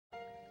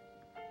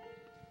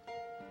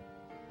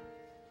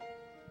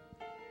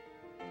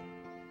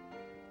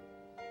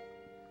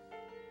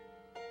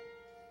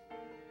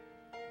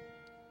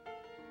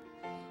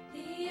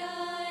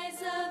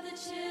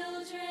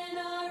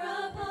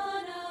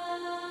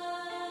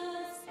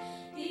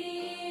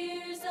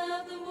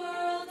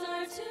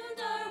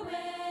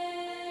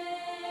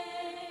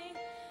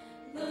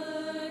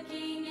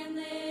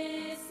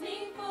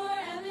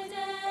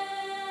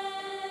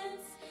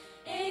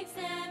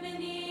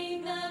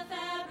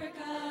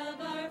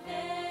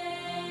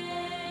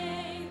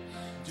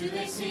Do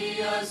they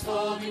see us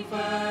holding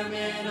firm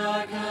in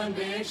our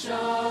convictions?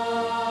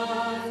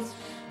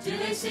 Do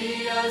they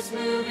see us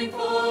moving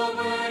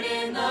forward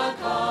in the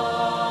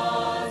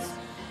cause?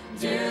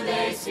 Do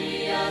they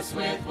see us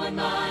with one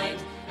mind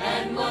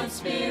and one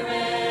spirit,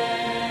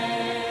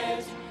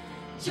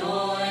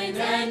 joined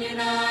and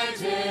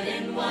united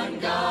in one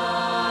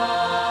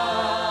God?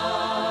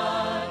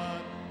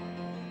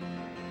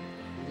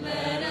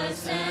 Let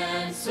us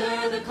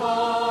answer the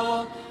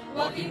call,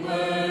 walking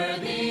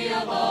worthy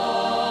of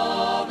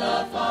all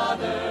the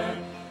Father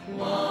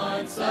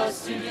wants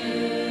us to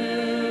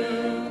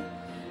do.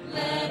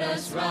 Let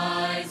us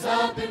rise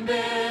up and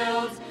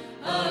build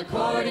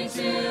according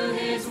to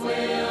His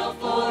will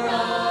for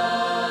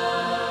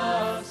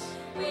us.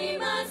 We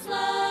must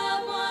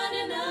love one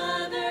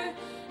another,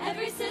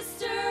 every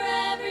sister,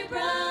 every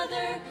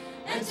brother,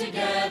 And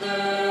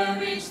together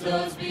reach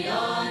those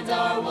beyond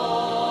our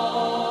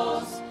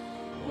walls.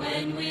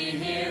 When we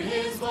hear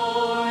His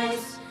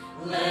voice,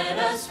 let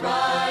us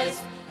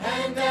rise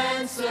and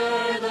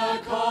answer the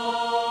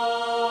call.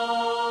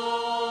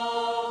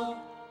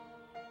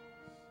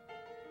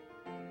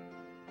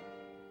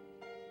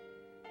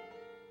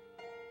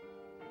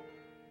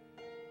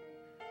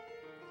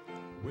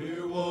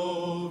 We're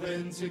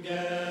woven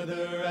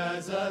together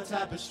as a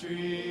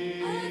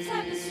tapestry.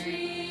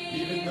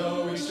 Even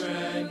though each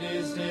strand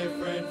is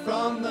different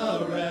from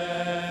the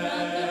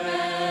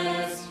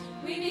rest.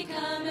 we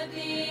become a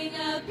thing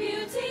of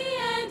beauty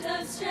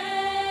and of strength.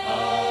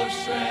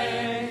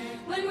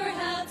 When we're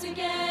held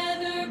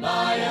together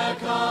By a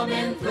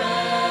common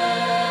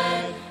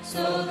thread.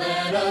 So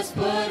let us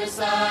put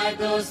aside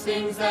those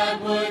things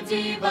that would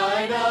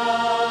divide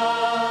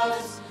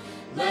us.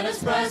 Let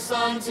us press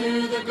on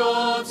to the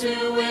goal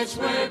to which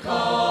we're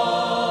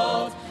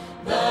called.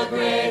 The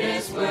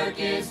greatest work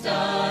is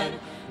done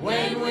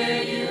when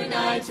we're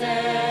united.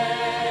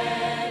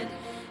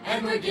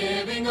 And we're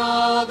giving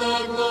all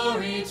the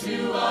glory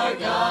to our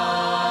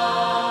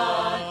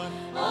God.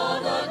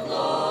 All the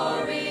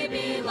glory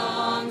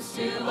belongs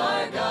to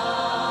our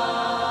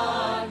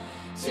God.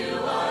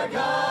 To our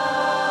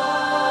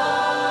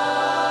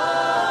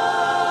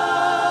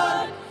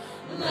God.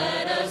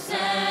 Let us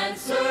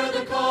answer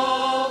the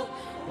call,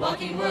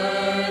 walking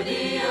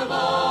worthy of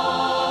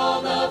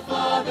all the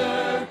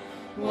Father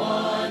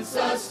wants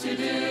us to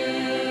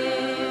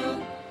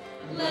do.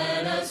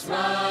 Let us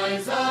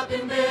rise up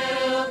and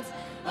build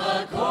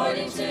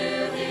according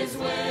to His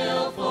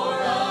will for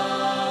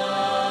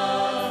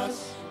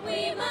us.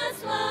 we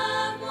must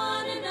love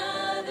one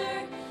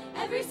another,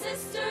 every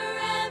sister,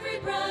 every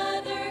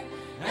brother,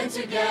 And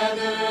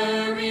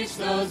together reach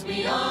those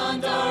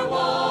beyond our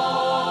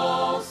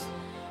walls.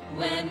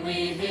 When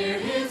we hear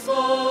His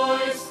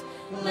voice,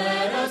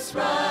 let us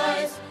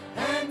rise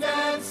and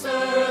answer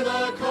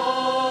the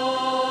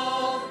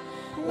call.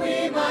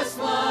 We must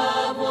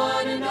love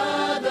one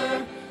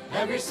another,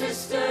 every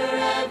sister,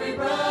 every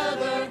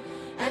brother,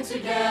 and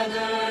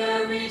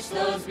together reach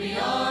those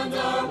beyond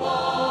our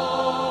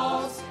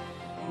walls.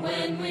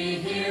 When we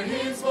hear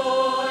His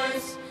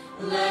voice,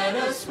 let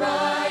us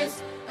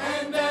rise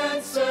and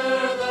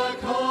answer